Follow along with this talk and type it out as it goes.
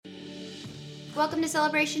Welcome to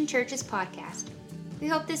Celebration Church's podcast. We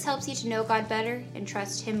hope this helps you to know God better and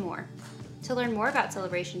trust Him more. To learn more about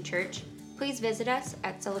Celebration Church, please visit us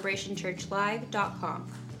at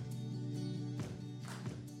celebrationchurchlive.com.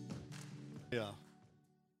 Yeah,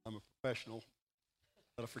 I'm a professional,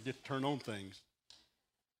 but I forget to turn on things.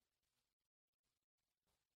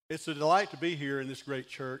 It's a delight to be here in this great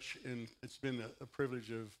church, and it's been a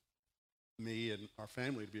privilege of me and our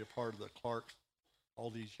family to be a part of the Clarks all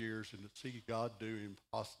these years and to see God do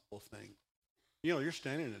impossible things. You know, you're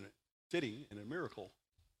sitting in a miracle.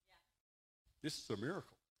 This is a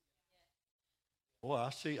miracle. Boy, I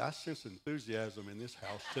sense enthusiasm in this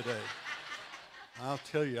house today. I'll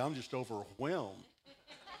tell you, I'm just overwhelmed.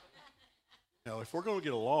 Now, if we're going to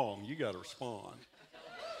get along, you got to respond.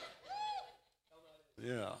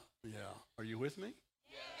 Yeah. Are you with me?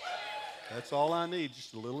 That's all I need,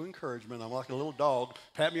 just a little encouragement. I'm like a little dog.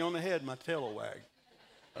 Pat me on the head, my tail will wag.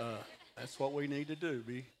 That's what we need to do,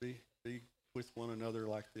 be with one another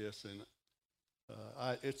like this. And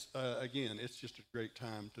it's just a great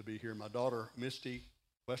time to be here. My daughter, Misty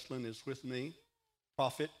Westland, is with me.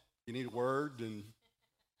 Prophet, you need a word, and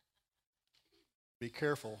be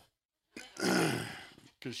careful,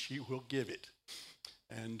 because she will give it.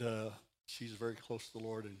 And she's very close to the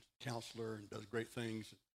Lord and counselor and does great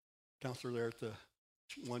things. Counselor there at the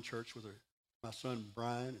one church with my son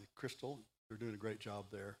Brian and Crystal. They're doing a great job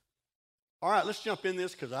there. All right, let's jump in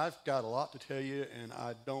this because I've got a lot to tell you, and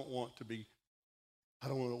I don't want to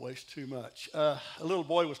waste too much. A little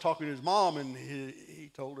boy was talking to his mom, and he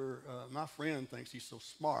told her, my friend thinks he's so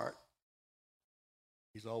smart.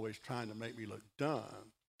 He's always trying to make me look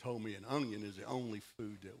dumb. Told me an onion is the only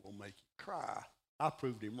food that will make you cry. I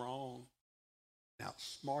proved him wrong.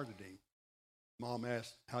 Outsmarted him. Mom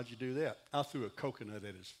asked, how'd you do that? I threw a coconut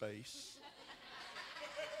at his face.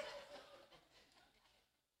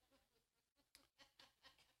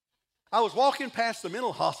 I was walking past the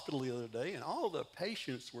mental hospital the other day, and all the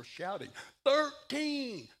patients were shouting,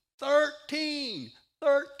 13, 13,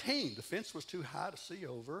 13. The fence was too high to see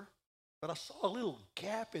over, but I saw a little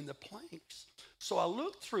gap in the planks. So I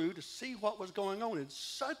looked through to see what was going on, and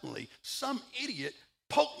suddenly some idiot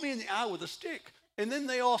poked me in the eye with a stick. And then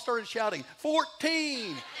they all started shouting,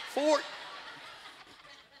 14, 14.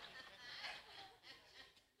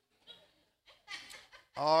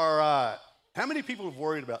 All right. How many people have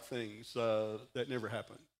worried about things that never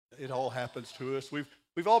happen? It all happens to us. We've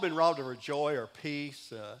all been robbed of our joy, our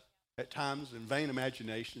peace, at times, in vain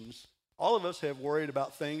imaginations. All of us have worried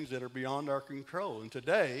about things that are beyond our control. And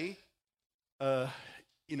today,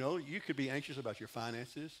 you could be anxious about your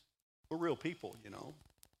finances. We're real people,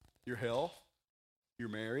 your health, your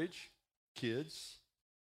marriage, kids.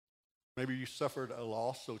 Maybe you suffered a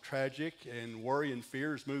loss so tragic and worry and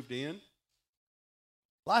fear has moved in.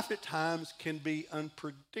 Life at times can be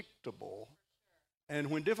unpredictable.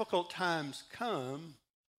 And when difficult times come,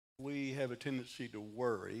 we have a tendency to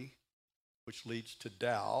worry, which leads to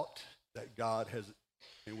doubt that God has,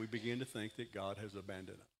 and we begin to think that God has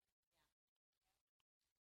abandoned us.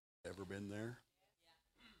 Ever been there?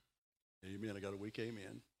 Amen. I got a weak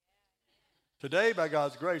amen. Today, by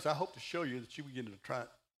God's grace, I hope to show you that you begin to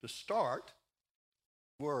start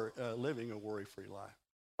living a worry-free life.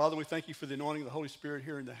 Father, we thank you for the anointing of the Holy Spirit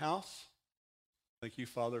here in the house. Thank you,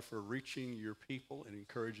 Father, for reaching your people and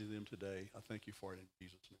encouraging them today. I thank you for it in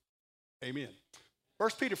Jesus' name. Amen. 1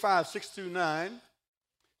 Peter 5, 6-9.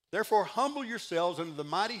 Therefore, humble yourselves under the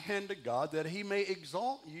mighty hand of God, that he may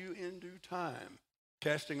exalt you in due time,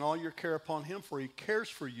 casting all your care upon him, for he cares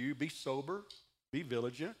for you. Be sober, be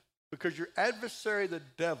vigilant, because your adversary, the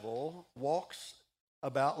devil, walks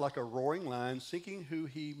about like a roaring lion, seeking who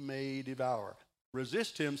he may devour.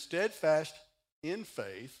 Resist him steadfast in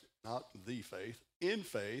faith, not the faith, in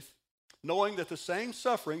faith, knowing that the same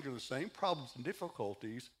sufferings or the same problems and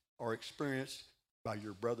difficulties are experienced by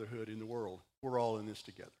your brotherhood in the world. We're all in this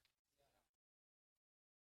together.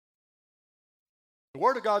 The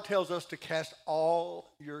Word of God tells us to cast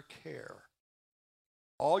all your care,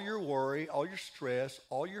 all your worry, all your stress,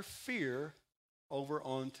 all your fear over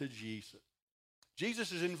onto Jesus.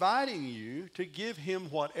 Jesus is inviting you to give him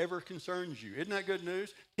whatever concerns you. Isn't that good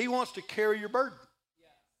news? He wants to carry your burden.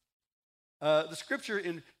 The scripture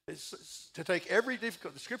the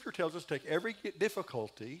scripture tells us to take every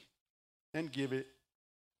difficulty and give it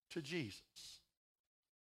to Jesus.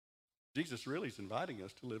 Jesus really is inviting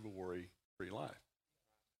us to live a worry-free life.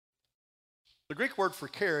 The Greek word for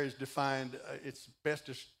care is defined, it's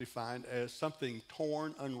best defined as something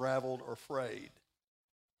torn, unraveled, or frayed.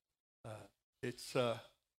 It's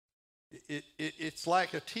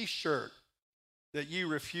like a T-shirt that you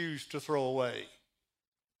refuse to throw away.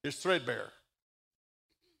 It's threadbare.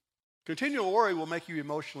 Continual worry will make you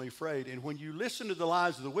emotionally afraid. And when you listen to the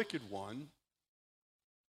lies of the wicked one,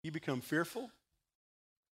 you become fearful,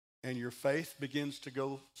 and your faith begins to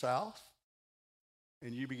go south,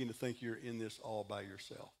 and you begin to think you're in this all by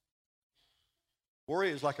yourself. Worry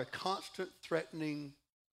is like a constant, threatening,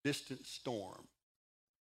 distant storm.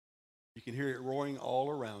 You can hear it roaring all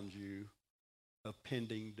around you of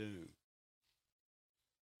pending doom.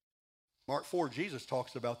 Mark 4, Jesus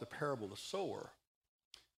talks about the parable of the sower.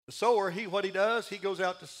 The sower, what he does, he goes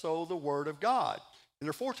out to sow the word of God. And there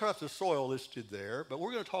are 4 types of soil listed there, but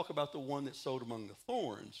we're going to talk about the one that's sowed among the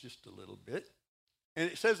thorns just a little bit. And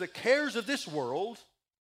it says the cares of this world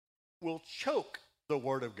will choke the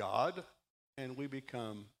word of God, and we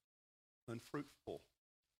become unfruitful.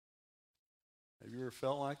 Have you ever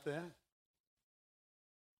felt like that?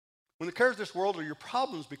 When the cares of this world or your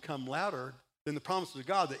problems become louder than the promises of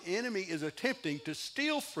God, the enemy is attempting to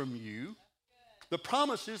steal from you the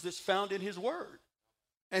promises that's found in his word.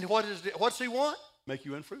 And what's he want? Make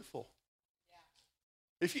you unfruitful.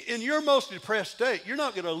 Yeah. If you, in your most depressed state, you're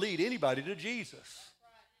not going to lead anybody to Jesus. Right.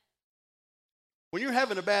 When you're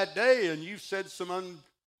having a bad day and you've said some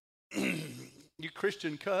you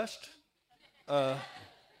Christian cussed, been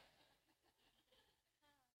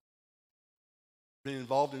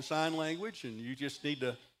involved in sign language, and you just need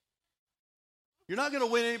to, you're not going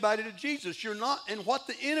to win anybody to Jesus. You're not, and what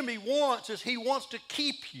the enemy wants is he wants to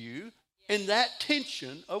keep you in that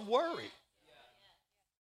tension of worry.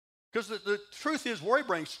 Because the truth is, worry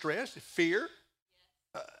brings stress, fear.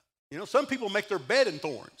 Some people make their bed in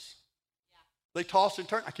thorns. They toss and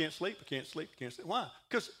turn. I can't sleep. Why?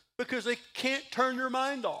 Because they can't turn their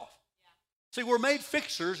mind off. See, we're made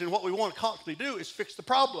fixers, and what we want to constantly do is fix the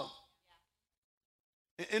problem.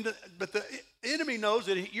 But the enemy knows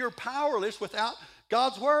that you're powerless without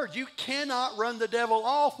God's word. You cannot run the devil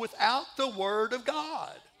off without the word of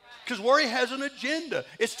God. Because worry has an agenda.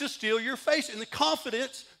 It's to steal your faith and the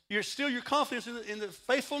confidence. You steal your confidence in the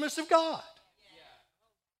faithfulness of God.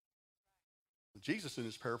 Jesus in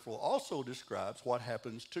his parable also describes what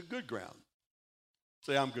happens to good ground.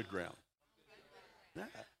 Say, I'm good ground. Yeah.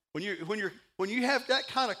 When you have that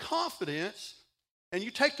kind of confidence, and you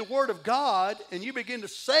take the word of God and you begin to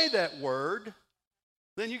say that word,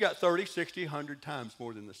 then you got 30, 60, 100 times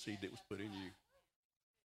more than the seed that was put in you.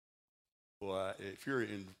 Well, if you're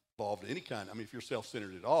involved in any kind, if you're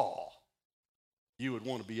self-centered at all, you would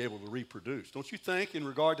want to be able to reproduce. Don't you think in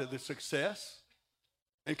regard to the success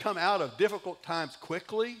and come out of difficult times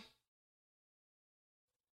quickly?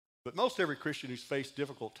 But most every Christian who's faced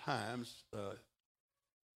difficult times,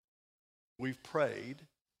 we've prayed.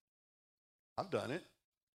 I've done it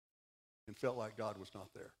and felt like God was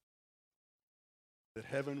not there. That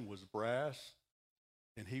heaven was brass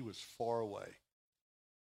and he was far away.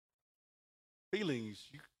 Feelings,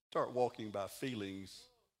 you start walking by feelings,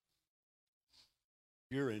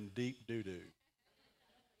 you're in deep doo-doo.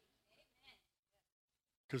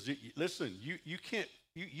 Because listen, you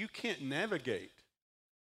can't navigate.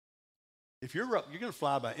 If you're going to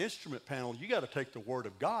fly by instrument panel, you got to take the word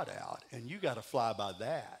of God out, and you got to fly by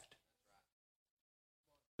that.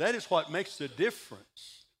 That is what makes the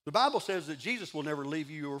difference. The Bible says that Jesus will never leave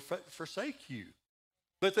you or forsake you.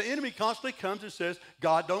 But the enemy constantly comes and says,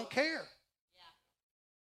 God don't care.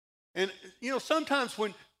 Yeah. And, sometimes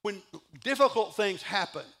when difficult things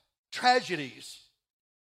happen, tragedies,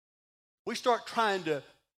 we start trying to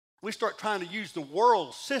use the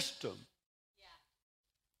world system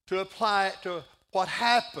to apply it to what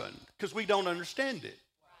happened because we don't understand it.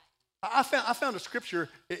 I found a scripture,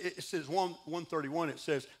 it says 131, it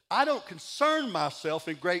says, I don't concern myself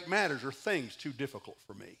in great matters or things too difficult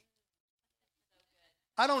for me.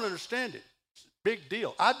 I don't understand it. Big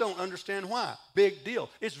deal. I don't understand why. Big deal.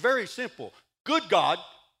 It's very simple. Good God,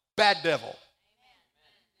 bad devil.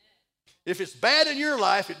 If it's bad in your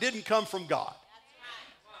life, it didn't come from God.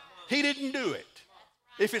 He didn't do it.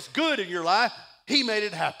 If it's good in your life, he made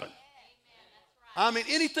it happen.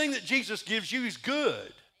 Anything that Jesus gives you is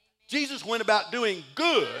good. Jesus went about doing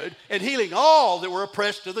good and healing all that were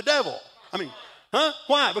oppressed of the devil.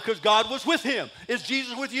 Why? Because God was with him. Is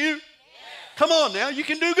Jesus with you? Yes. Come on now, you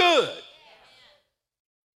can do good. Yes.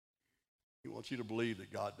 He wants you to believe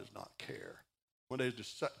that God does not care. One day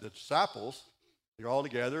the disciples, they're all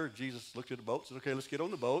together. Jesus looked at the boat and said, okay, let's get on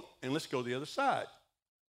the boat and let's go to the other side.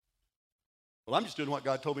 Well, I'm just doing what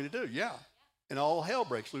God told me to do. Yeah. And all hell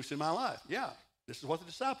breaks loose in my life. Yeah. This is what the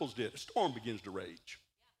disciples did. A storm begins to rage.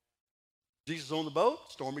 Jesus is on the boat,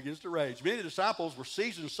 storm begins to rage. Many of the disciples were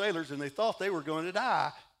seasoned sailors, and they thought they were going to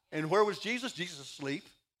die. And where was Jesus? Jesus asleep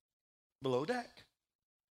below deck.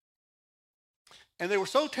 And they were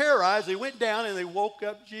so terrorized, they went down and they woke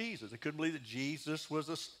up Jesus. They couldn't believe that Jesus was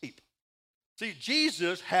asleep. See,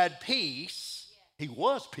 Jesus had peace. He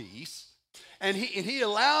was peace. And it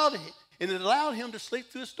allowed him to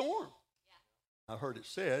sleep through a storm. I've heard it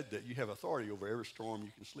said that you have authority over every storm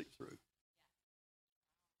you can sleep through.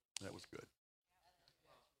 That was good.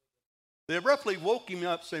 They abruptly woke him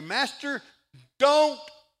up saying, Master, don't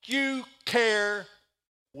you care?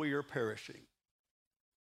 We are perishing.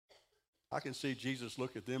 I can see Jesus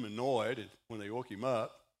look at them annoyed when they woke him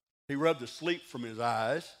up. He rubbed the sleep from his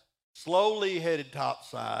eyes, slowly headed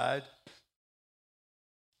topside,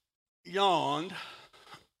 yawned,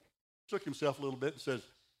 shook himself a little bit and says,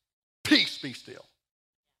 peace, be still.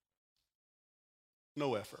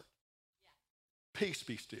 No effort. Peace,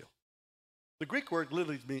 be still. The Greek word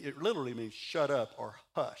literally means shut up, or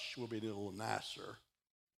hush will be a little nicer,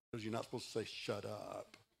 because you're not supposed to say shut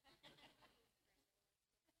up.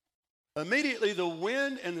 Immediately the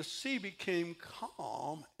wind and the sea became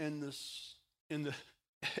calm, and the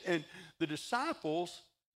disciples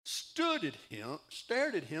stared at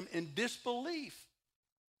him in disbelief.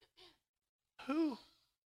 Who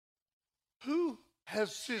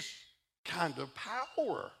has this kind of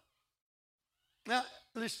power? Now,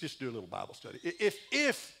 let's just do a little Bible study.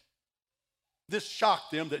 If this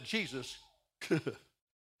shocked them that Jesus could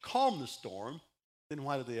calm the storm, then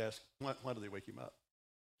why did they wake him up?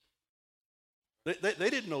 They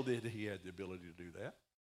didn't know that he had the ability to do that.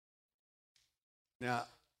 Now,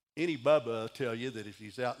 any Bubba will tell you that if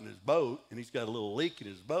he's out in his boat and he's got a little leak in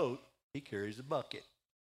his boat, he carries a bucket.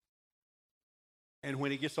 And when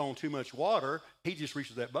he gets on too much water, he just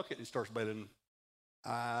reaches that bucket and starts bailing.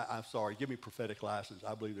 I'm sorry, give me prophetic license.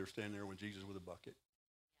 I believe they're standing there with Jesus with a bucket.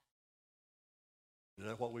 Is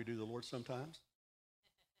that what we do to the Lord sometimes?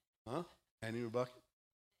 Huh? Hand him a bucket?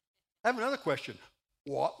 I have another question.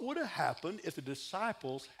 What would have happened if the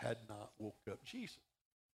disciples had not woke up Jesus?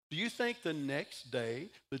 Do you think the next day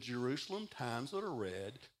the Jerusalem Times would have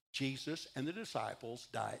read, Jesus and the disciples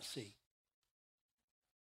die at sea?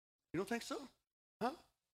 You don't think so? Huh?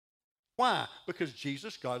 Why? Because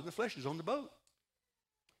Jesus, God in the flesh, is on the boat.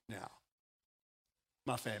 Now,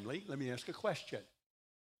 my family, let me ask a question.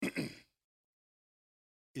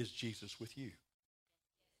 Is Jesus with you?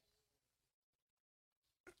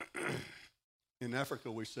 In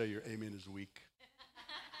Africa, we say your amen is weak.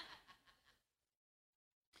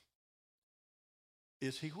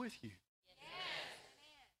 Is he with you? Yes.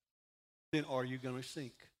 Then are you going to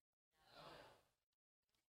sink? No.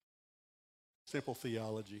 Simple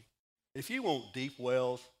theology. If you want deep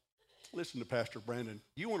wells, listen to Pastor Brandon.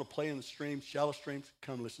 You want to play in the streams, shallow streams?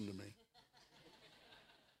 Come listen to me.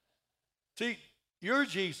 See, your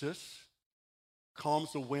Jesus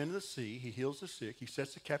calms the wind and the sea. He heals the sick. He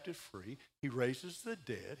sets the captive free. He raises the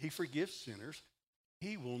dead. He forgives sinners.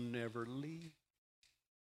 He will never leave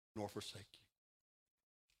nor forsake you.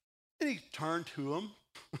 And he turned to them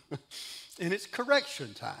and it's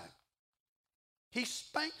correction time. He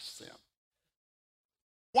spanks them.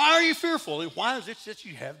 Why are you fearful? And why is it that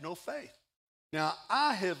you have no faith? Now,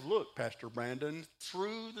 I have looked, Pastor Brandon,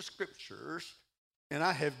 through the scriptures, and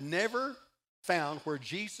I have never found where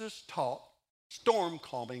Jesus taught storm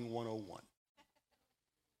calming 101.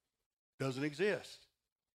 Doesn't exist.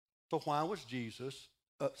 So why was Jesus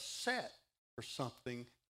upset for something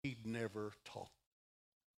he'd never taught?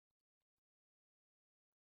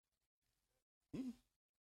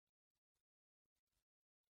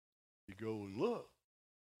 You go and look.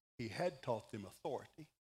 He had taught them authority.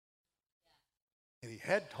 And he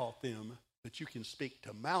had taught them that you can speak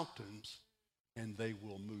to mountains and they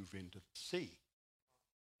will move into the sea.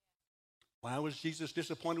 Why was Jesus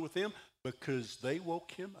disappointed with them? Because they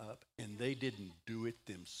woke him up and they didn't do it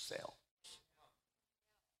themselves.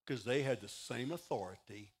 Because they had the same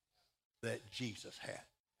authority that Jesus had.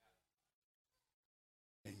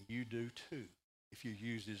 And you do too, if you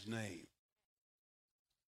use his name.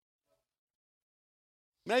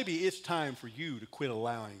 Maybe it's time for you to quit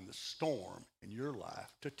allowing the storm in your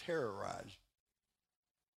life to terrorize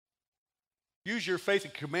you. Use your faith to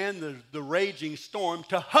command the raging storm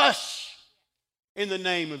to hush in the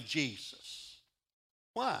name of Jesus.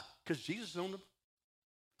 Why? Because Jesus is on the,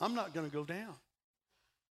 I'm not going to go down.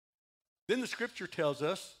 Then the scripture tells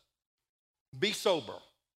us, be sober.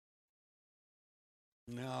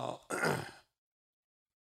 Now,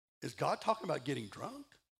 is God talking about getting drunk?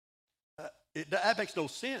 That makes no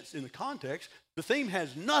sense in the context. The theme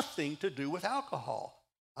has nothing to do with alcohol.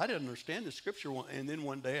 I didn't understand the scripture, and then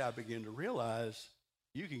one day I began to realize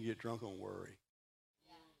you can get drunk on worry.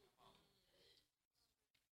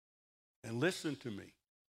 And listen to me.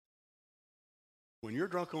 When you're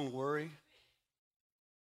drunk on worry,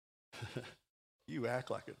 you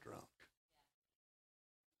act like a drunk.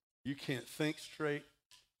 You can't think straight.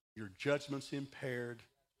 Your judgment's impaired.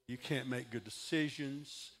 You can't make good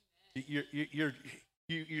decisions.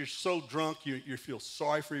 You're so drunk, you feel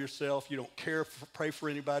sorry for yourself. You don't pray for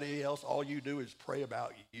anybody else. All you do is pray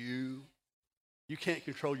about you. You can't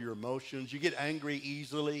control your emotions. You get angry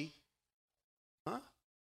easily. Huh?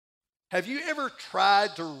 Have you ever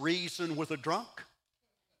tried to reason with a drunk?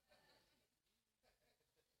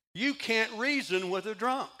 You can't reason with a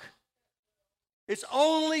drunk. It's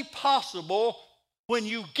only possible when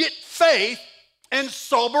you get faith and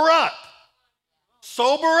sober up.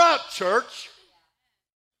 Sober up, church.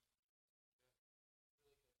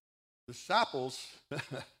 Disciples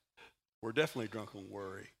were definitely drunk on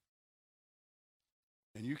worry.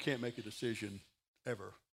 And you can't make a decision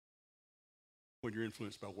ever when you're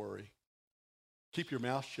influenced by worry. Keep your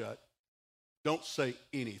mouth shut. Don't say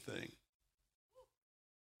anything.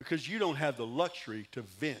 Because you don't have the luxury to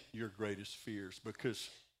vent your greatest fears. Because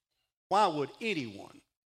why would anyone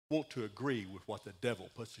want to agree with what the devil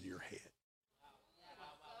puts in your head?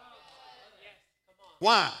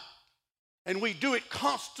 Why? And we do it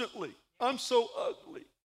constantly. I'm so ugly.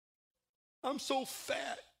 I'm so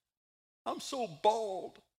fat. I'm so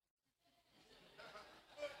bald.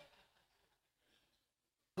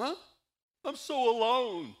 Huh? I'm so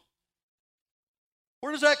alone.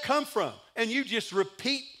 Where does that come from? And you just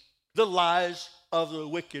repeat the lies of the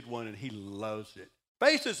wicked one, and he loves it.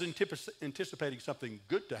 Faith is anticipating something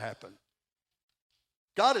good to happen.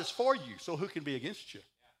 God is for you, so who can be against you?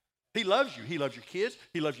 He loves you. He loves your kids.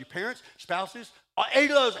 He loves your parents, spouses. He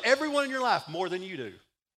loves everyone in your life more than you do.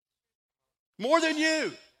 More than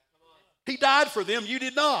you. He died for them. You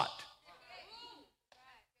did not.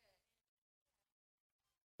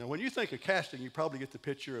 Now, when you think of casting, you probably get the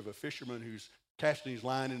picture of a fisherman who's casting his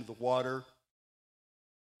line into the water,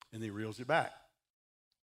 and he reels it back.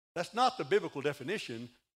 That's not the biblical definition,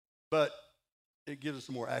 but it gives us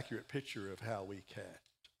a more accurate picture of how we cast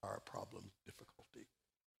our problem difficulty.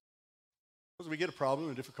 Because we get a problem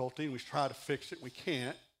and difficulty, and we try to fix it, we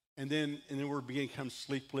can't, and then we're beginning to become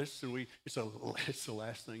sleepless, and it's the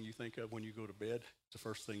last thing you think of when you go to bed. It's the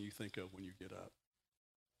first thing you think of when you get up.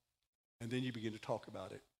 And then you begin to talk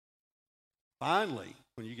about it. Finally,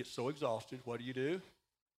 when you get so exhausted, what do?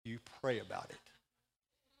 You pray about it.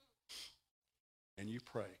 And you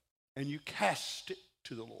pray. And you cast it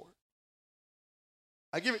to the Lord.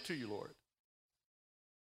 I give it to you, Lord.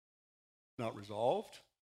 Not resolved.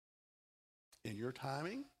 In your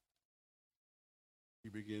timing,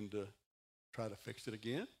 you begin to try to fix it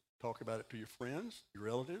again. Talk about it to your friends, your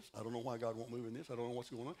relatives. I don't know why God won't move in this. I don't know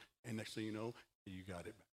what's going on. And next thing you know, you got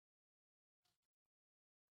it back.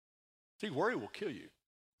 See, worry will kill you.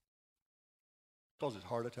 Causes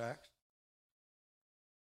heart attacks,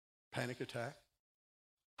 panic attack,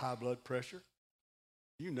 high blood pressure.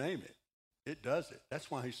 You name it. It does it.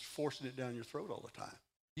 That's why he's forcing it down your throat all the time.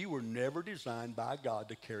 You were never designed by God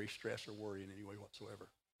to carry stress or worry in any way whatsoever.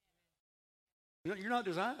 You're not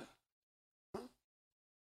designed. Huh?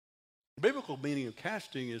 The biblical meaning of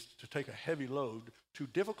casting is to take a heavy load, too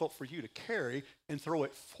difficult for you to carry, and throw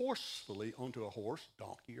it forcefully onto a horse,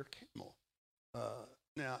 donkey, or camel.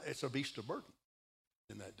 Now, it's a beast of burden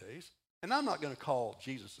in that days. And I'm not going to call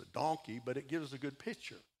Jesus a donkey, but it gives us a good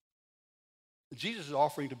picture. Jesus is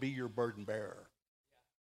offering to be your burden bearer.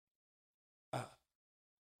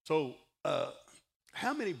 So,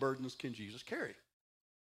 how many burdens can Jesus carry?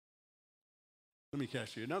 Let me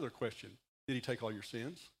ask you another question. Did he take all your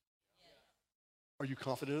sins? Yes. Are you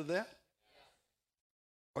confident of that? Yes.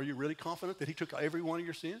 Are you really confident that he took every one of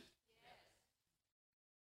your sins? Yes.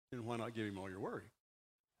 Then why not give him all your worry?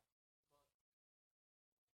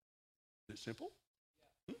 Is it simple?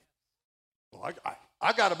 Yeah. Well,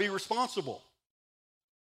 I got to be responsible.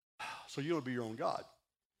 So you want to be your own God.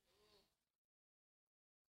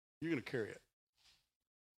 You're going to carry it.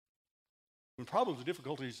 When problems and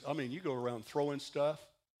difficulties, you go around throwing stuff,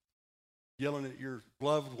 yelling at your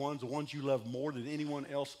loved ones, the ones you love more than anyone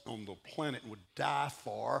else on the planet would die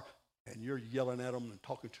for, and you're yelling at them and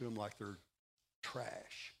talking to them like they're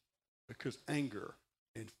trash. Because anger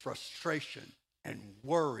and frustration and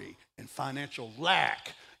worry and financial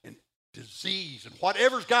lack and disease and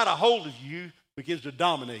whatever's got a hold of you begins to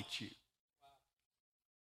dominate you.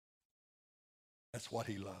 That's what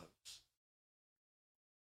he loves.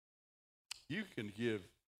 He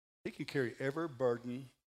can carry every burden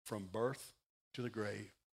from birth to the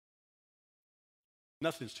grave.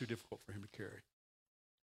 Nothing's too difficult for him to carry.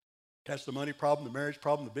 Catch the money problem, the marriage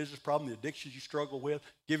problem, the business problem, the addictions you struggle with.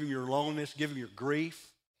 Give him your loneliness, give him your grief,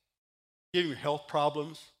 give him your health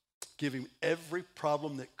problems. Give him every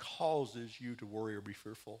problem that causes you to worry or be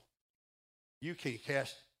fearful. You can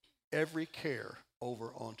cast every care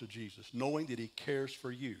over onto Jesus, knowing that he cares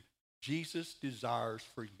for you. Jesus desires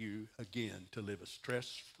for you, again, to live a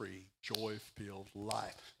stress-free, joy-filled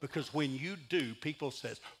life. Because when you do, people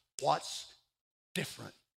say, what's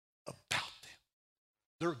different about them?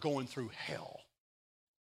 They're going through hell,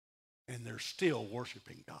 and they're still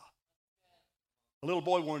worshiping God. A little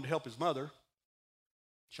boy wanted to help his mother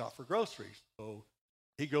shop for groceries. So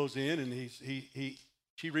he goes in, and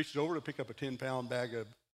she reaches over to pick up a 10-pound bag of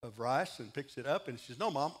rice and picks it up, and she says, "No,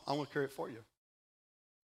 Mom, I'm going to carry it for you."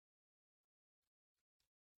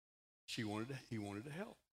 He wanted to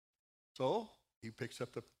help. So he picks up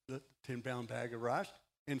the 10-pound bag of rice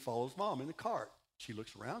and follows Mom in the cart. She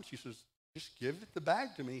looks around. She says, "Just give the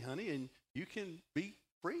bag to me, honey, and you can be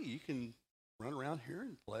free. You can run around here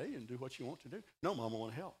and play and do what you want to do." "No, Mom, I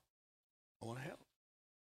want to help. I want to help."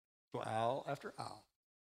 So aisle after aisle,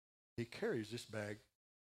 he carries this bag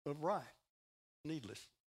of rice, needless,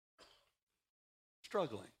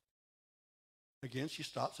 struggling. Again, she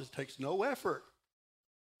stops. It takes no effort,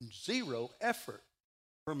 zero effort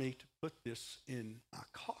for me to put this in my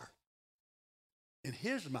cart. In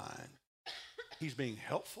his mind, he's being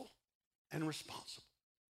helpful and responsible.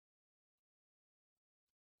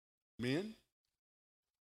 Men,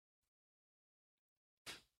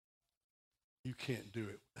 you can't do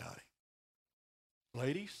it without him.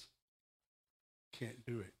 Ladies, can't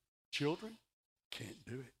do it. Children, can't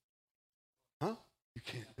do it. Huh? You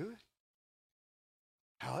can't do it.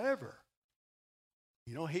 However,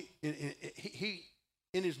 you know, he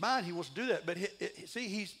in his mind he wants to do that, but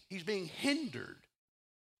he's being hindered.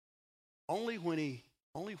 Only when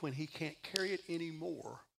he can't carry it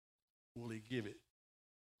anymore will he give it.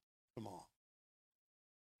 Come on.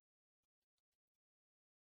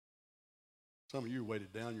 Some of you are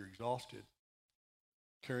weighted down, you're exhausted,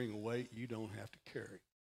 carrying a weight you don't have to carry.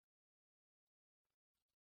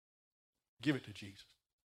 Give it to Jesus.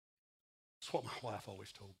 That's what my wife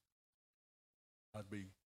always told me. I'd be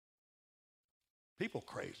people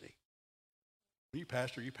crazy. When you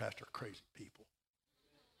pastor crazy people.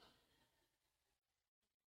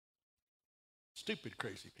 Stupid,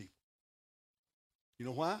 crazy people. You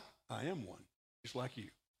know why? I am one, just like you.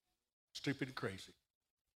 Stupid and crazy.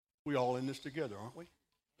 We all in this together, aren't we?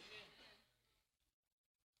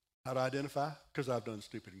 How to identify? Because I've done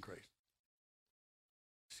stupid and crazy.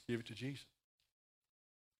 Just give it to Jesus.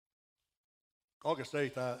 August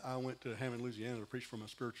 8th, I went to Hammond, Louisiana to preach for my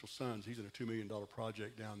spiritual sons. He's in a $2 million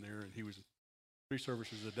project down there, and he was 3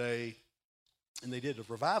 services a day. And they did a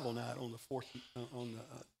revival night on the fourth,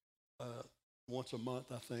 once a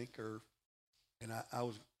month, I think.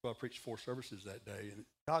 I preached 4 services that day, and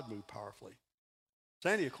God moved powerfully.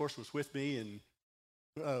 Sandy, of course, was with me, and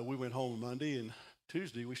we went home Monday, and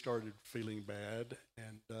Tuesday we started feeling bad,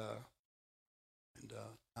 and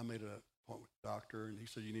I made an appointment with the doctor, and he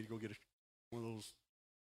said, "You need to go get one of those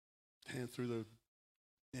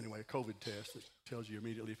a COVID test that tells you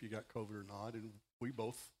immediately if you got COVID or not." And we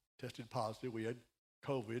both tested positive. We had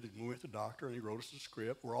COVID, and we went to the doctor, and he wrote us a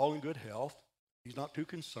script. We're all in good health. He's not too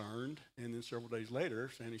concerned. And then several days later,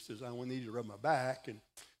 Sandy says, "I need to rub my back." And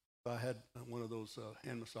I had one of those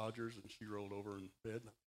hand massagers, and she rolled over in bed, and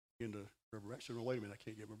I began to rub her back. She said, "No, wait a minute, I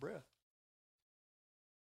can't get my breath."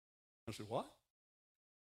 I said, "What?"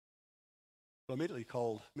 So I immediately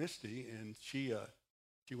called Misty, and she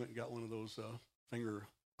went and got one of those finger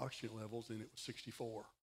oxygen levels, and it was 64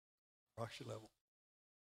 oxygen level.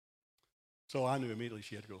 So I knew immediately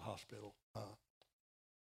she had to go to the hospital.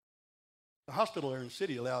 The hospital there in the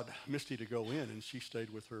city allowed Misty to go in, and she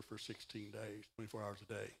stayed with her for 16 days, 24 hours a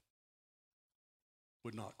day.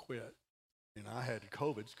 Would not quit. And I had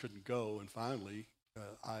COVID, couldn't go, and finally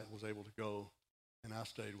I was able to go, and I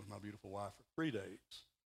stayed with my beautiful wife for 3 days.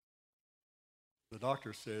 The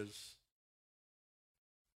doctor says,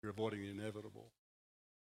 "You're avoiding the inevitable.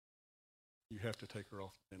 You have to take her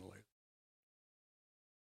off the ventilator."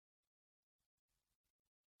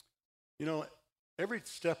 You know, every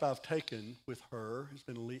step I've taken with her has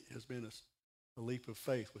been a leap of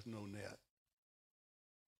faith with no net.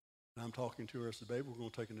 And I'm talking to her. I said, "Babe, we're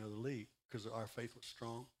going to take another leap," because our faith was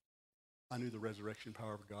strong. I knew the resurrection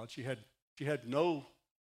power of God. She had no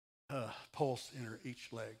pulse in her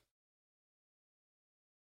each leg.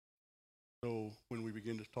 So when we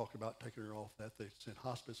began to talk about taking her off that, they sent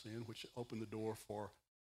hospice in, which opened the door for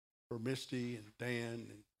Misty and Dan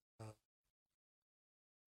and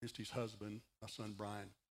Misty's husband, my son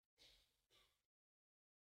Brian.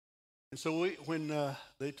 And so when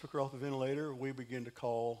they took her off the ventilator, we began to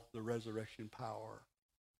call the resurrection power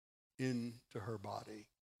into her body.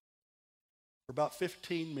 For about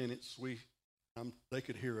 15 minutes, they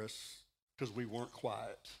could hear us because we weren't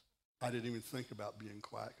quiet. I didn't even think about being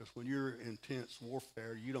quiet because when you're in intense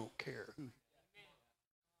warfare, you don't care.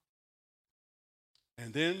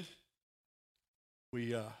 And then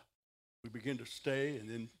we began to stay, and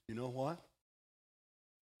then you know what?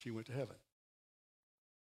 She went to heaven.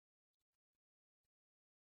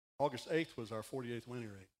 August 8th was our 48th wedding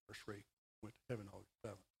anniversary. Went to heaven August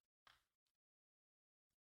 7th.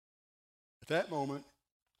 At that moment,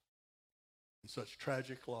 in such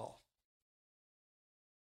tragic loss,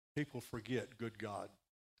 people forget good God,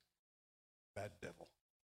 bad devil.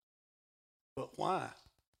 But why?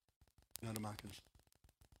 None of my concern.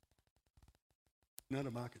 None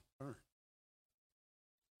of my concern.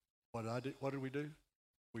 What did we do?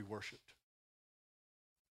 We worshiped.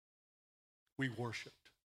 We worshiped.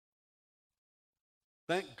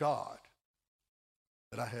 Thank God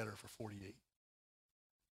that I had her for 48.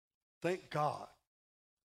 Thank God.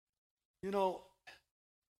 You know,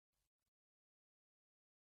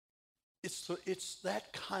 it's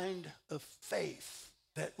that kind of faith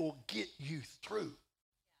that will get you through.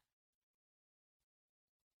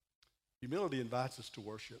 Humility invites us to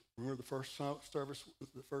worship. Remember the first service,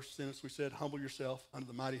 the first sentence we said, humble yourself under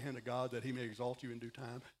the mighty hand of God that he may exalt you in due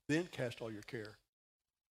time. Then cast all your care.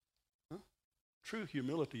 Huh? True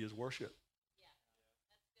humility is worship. Yeah,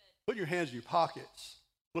 that's good. Put your hands in your pockets,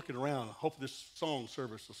 looking around. I hope this song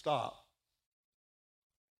service will stop.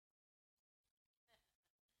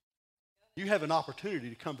 You have an opportunity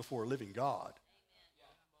to come before a living God.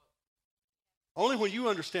 Only when you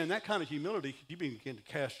understand that kind of humility, you begin to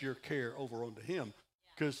cast your care over onto him.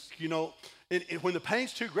 Because, you know, when the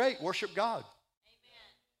pain's too great, worship God. Amen.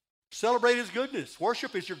 Celebrate his goodness.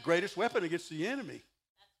 Worship is your greatest weapon against the enemy.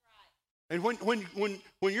 That's right. And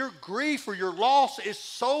when your grief or your loss is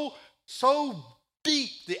so deep,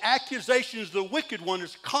 the accusations of the wicked one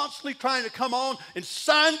is constantly trying to come on and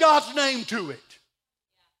sign God's name to it.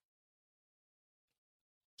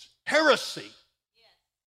 Yeah. Heresy.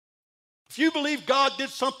 If you believe God did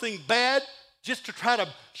something bad just to try to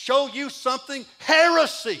show you something,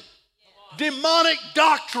 heresy, demonic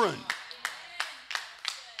doctrine.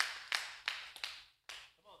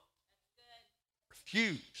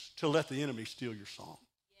 Refuse to let the enemy steal your song.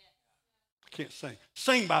 I can't sing.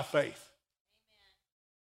 Sing by faith.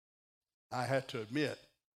 I had to admit,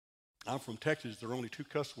 I'm from Texas. There are only 2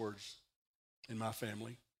 cuss words in my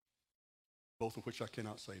family, both of which I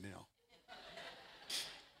cannot say now.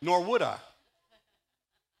 Nor would I.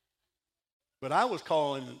 But I was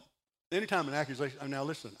calling, anytime an accusation, now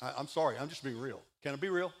listen, I'm sorry, I'm just being real. Can I be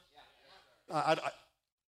real? I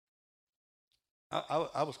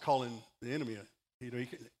was calling the enemy,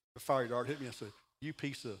 a fiery dart hit me. I said, you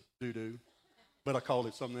piece of doo-doo. But I called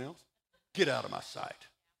it something else. Get out of my sight.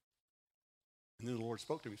 And then the Lord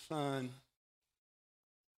spoke to me, son,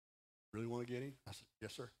 really want to get him? I said,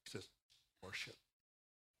 yes, sir. He says, worship.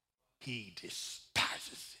 He despises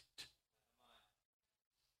it.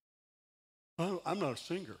 Well, I'm not a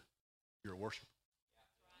singer. You're a worshiper.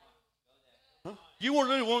 Huh? You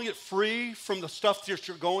really want to get free from the stuff that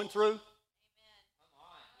you're going through?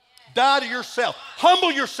 Die to yourself.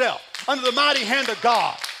 Humble yourself under the mighty hand of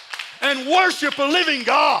God and worship a living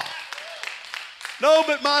God. No,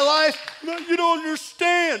 but my life, no, you don't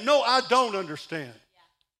understand. No, I don't understand.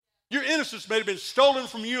 Your innocence may have been stolen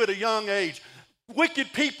from you at a young age.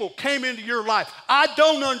 Wicked people came into your life. I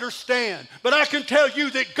don't understand, but I can tell you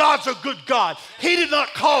that God's a good God. He did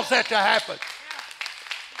not cause that to happen.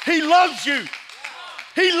 He loves you.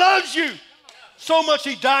 He loves you so much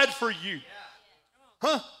he died for you.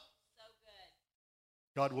 Huh?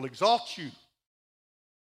 God will exalt you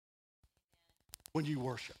when you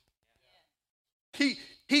worship. He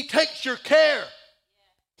takes your care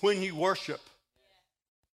when you worship.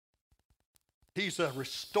 He's a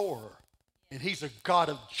restorer. And he's a God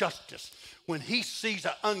of justice. When he sees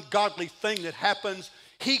an ungodly thing that happens,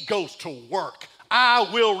 he goes to work. I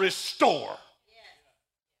will restore.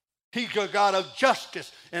 He's a God of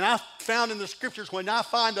justice. And I found in the scriptures, when I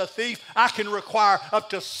find a thief, I can require up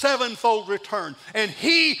to 7-fold return. And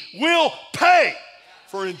he will pay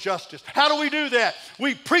for injustice. How do we do that?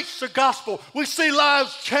 We preach the gospel. We see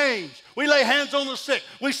lives change. We lay hands on the sick.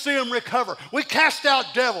 We see them recover. We cast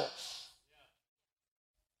out devils.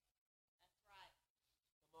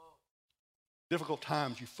 Difficult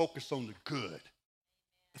times, you focus on the good,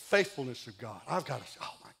 the faithfulness of God. I've got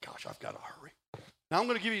to hurry. Now I'm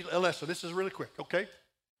going to give you a lesson. This is really quick, okay?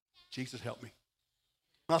 Jesus, help me.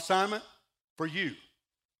 My assignment for you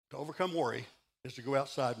to overcome worry is to go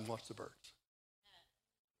outside and watch the birds.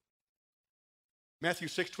 Matthew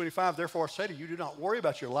 6:25, therefore I say to you, do not worry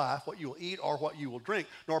about your life, what you will eat or what you will drink,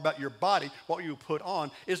 nor about your body, what you will put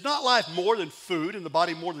on. Is not life more than food, and the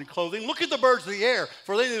body more than clothing? Look at the birds of the air,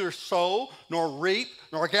 for they neither sow, nor reap,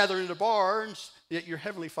 nor gather into barns, yet your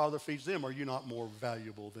heavenly Father feeds them. Are you not more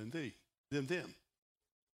valuable than them?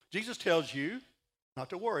 Jesus tells you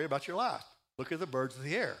not to worry about your life. Look at the birds of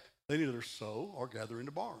the air. They neither sow or gather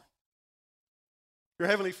into barns. Your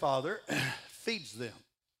heavenly Father feeds them.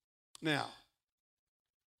 Now,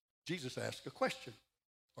 Jesus asked a question.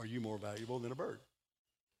 Are you more valuable than a bird?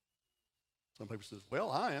 Some people say,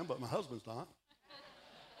 well, I am, but my husband's not.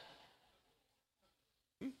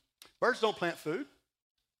 Birds don't plant food.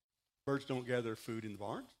 Birds don't gather food in the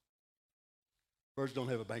barns. Birds don't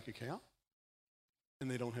have a bank account. And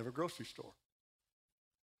they don't have a grocery store.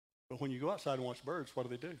 But when you go outside and watch birds, what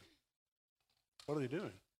do? What are they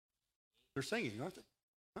doing? They're singing, aren't they?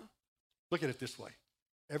 Huh? Look at it this way.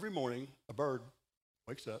 Every morning, a bird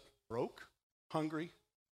wakes up broke, hungry,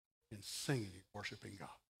 and singing, worshiping God.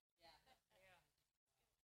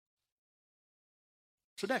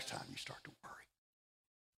 So next time you start to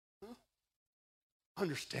worry,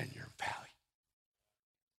 understand your value.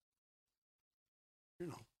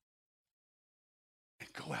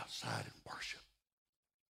 And go outside and worship.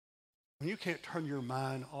 When you can't turn your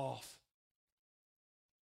mind off,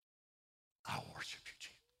 I worship you,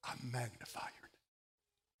 Jesus. I magnify your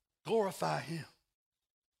name. Glorify him.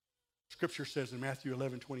 Scripture says in Matthew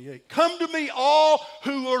 11:28, come to me all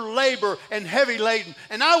who are labor and heavy laden,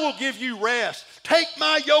 and I will give you rest. Take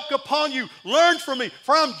my yoke upon you. Learn from me,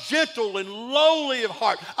 for I'm gentle and lowly of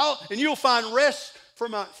heart. And you'll find rest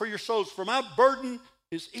for your souls. For my burden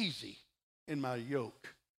is easy and my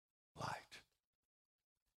yoke light.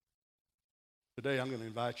 Today I'm going to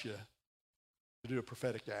invite you to do a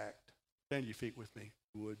prophetic act. Stand your feet with me,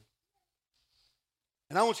 if you would.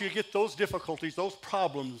 And I want you to get those difficulties, those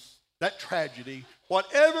problems, that tragedy,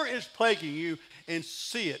 whatever is plaguing you, and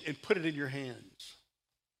see it and put it in your hands.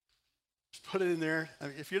 Just put it in there. I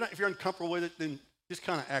mean, if you're uncomfortable with it, then just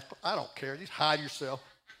kind of act. I don't care. Just hide yourself.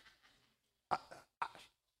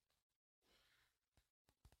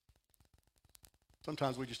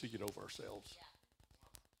 Sometimes we just need to get over ourselves.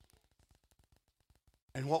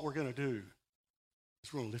 And what we're going to do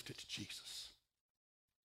is we're going to lift it to Jesus.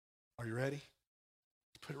 Are you ready?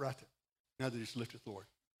 Put it right there. Now that just lift it, Lord.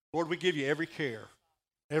 Lord, we give you every care,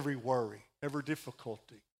 every worry, every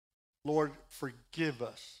difficulty. Lord, forgive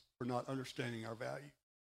us for not understanding our value.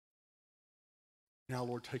 Now,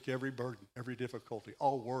 Lord, take every burden, every difficulty,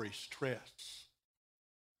 all worry, stress,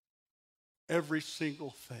 every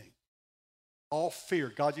single thing, all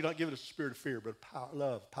fear. God, you're not giving us a spirit of fear, but power,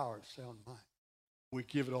 love, power, and sound mind. We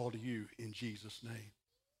give it all to you in Jesus' name.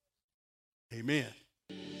 Amen.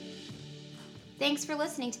 Thanks for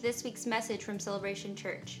listening to this week's message from Celebration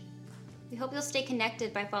Church. We hope you'll stay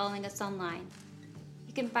connected by following us online.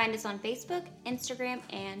 You can find us on Facebook, Instagram,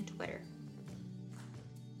 and Twitter.